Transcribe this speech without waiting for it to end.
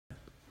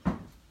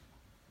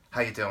How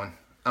you doing?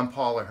 I'm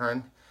Paul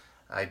Ahern.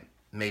 I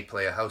may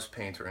play a house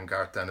painter in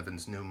Garth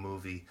Donovan's new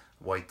movie,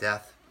 White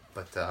Death,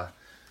 but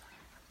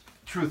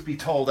truth be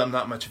told, I'm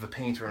not much of a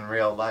painter in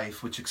real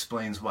life, which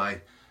explains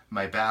why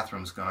my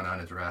bathroom's gone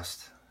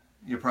unaddressed.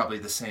 You're probably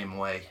the same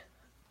way,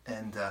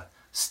 and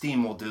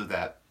Steam will do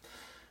that.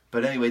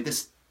 But anyway,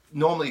 this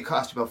normally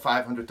costs you about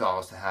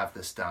 $500 to have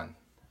this done.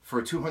 For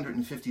a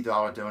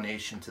 $250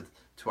 donation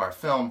to our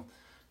film,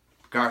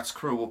 Garth's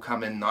crew will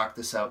come in, knock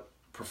this out,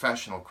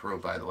 professional crew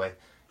by the way,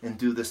 and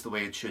do this the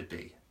way it should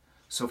be.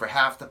 So for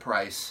half the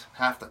price,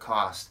 half the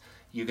cost,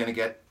 you're going to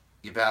get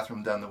your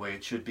bathroom done the way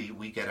it should be.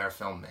 We get our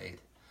film made.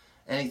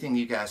 Anything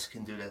you guys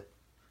can do to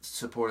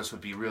support us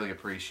would be really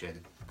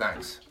appreciated.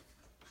 Thanks.